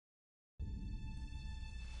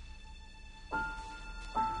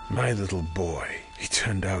My little boy. He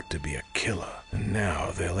turned out to be a killer, and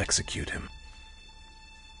now they'll execute him.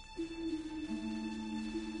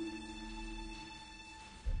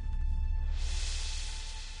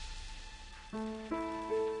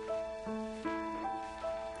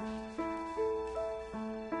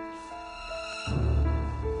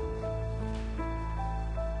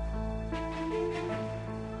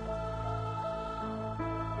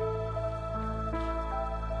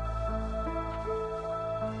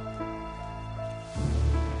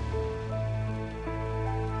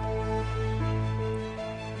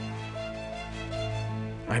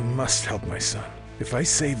 I must help my son. If I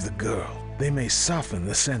save the girl, they may soften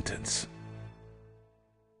the sentence.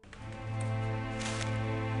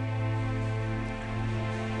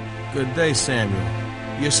 Good day,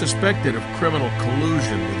 Samuel. You're suspected of criminal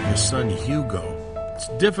collusion with your son Hugo. It's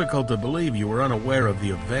difficult to believe you were unaware of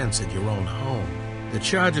the events at your own home. The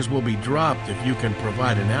charges will be dropped if you can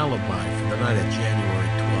provide an alibi for the night of January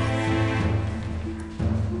 12th.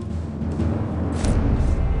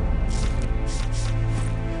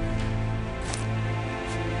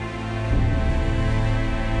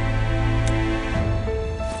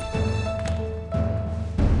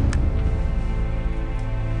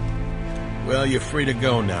 Well, you're free to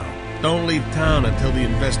go now. Don't leave town until the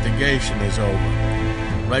investigation is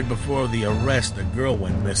over. Right before the arrest, a girl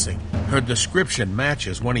went missing. Her description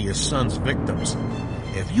matches one of your son's victims.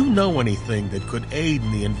 If you know anything that could aid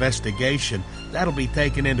in the investigation, that'll be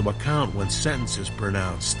taken into account when sentence is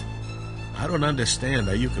pronounced. I don't understand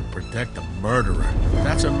how you can protect a murderer.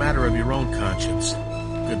 That's a matter of your own conscience.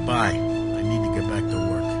 Goodbye. I need to get back to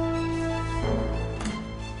work.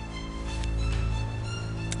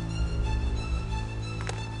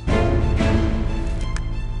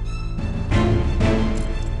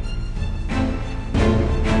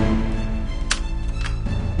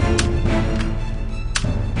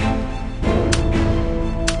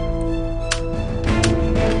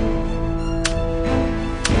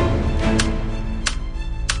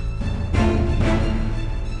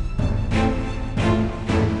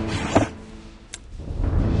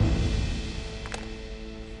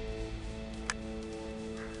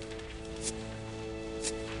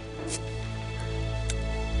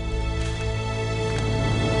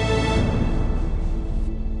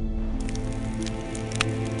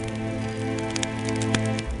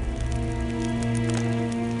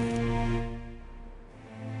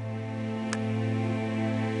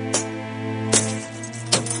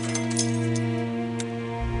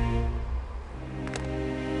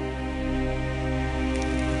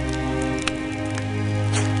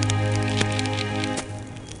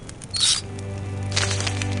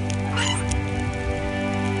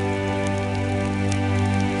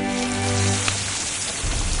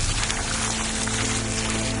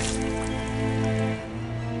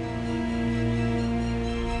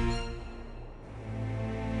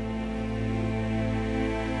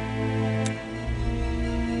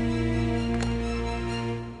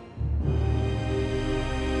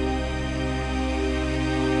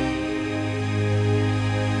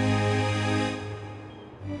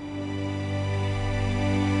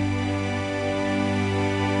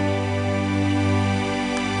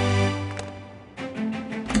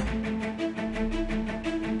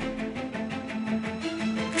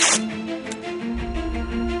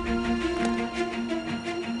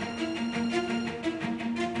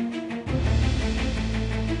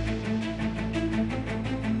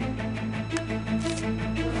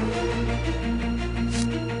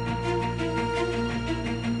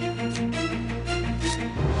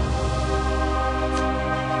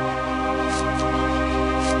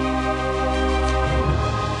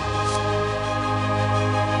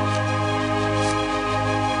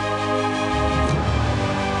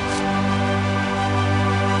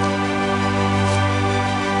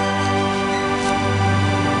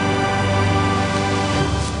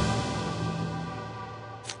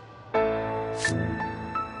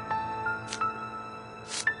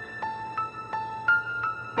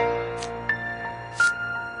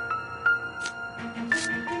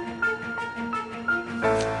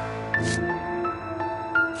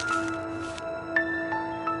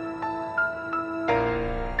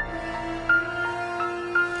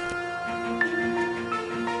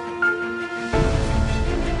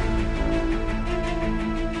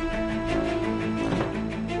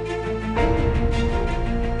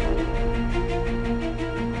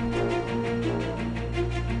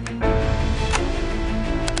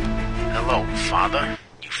 Father,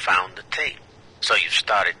 you found the tape. So you've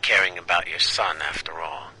started caring about your son after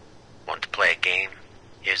all. Want to play a game?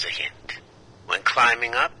 Here's a hint. When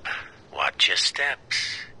climbing up, watch your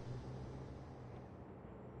steps.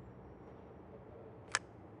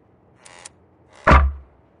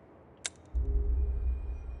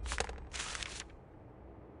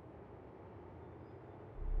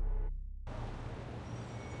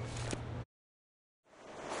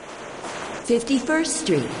 51st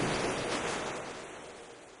Street.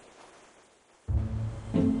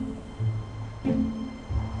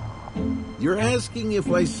 You're asking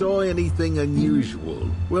if I saw anything unusual.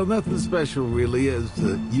 Well, nothing special really, as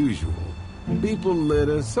usual. People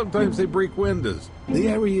litter, sometimes they break windows. The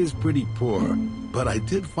area is pretty poor, but I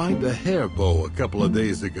did find a hair bow a couple of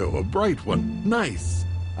days ago, a bright one. Nice.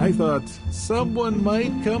 I thought someone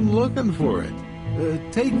might come looking for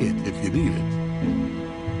it. Take it if you need it.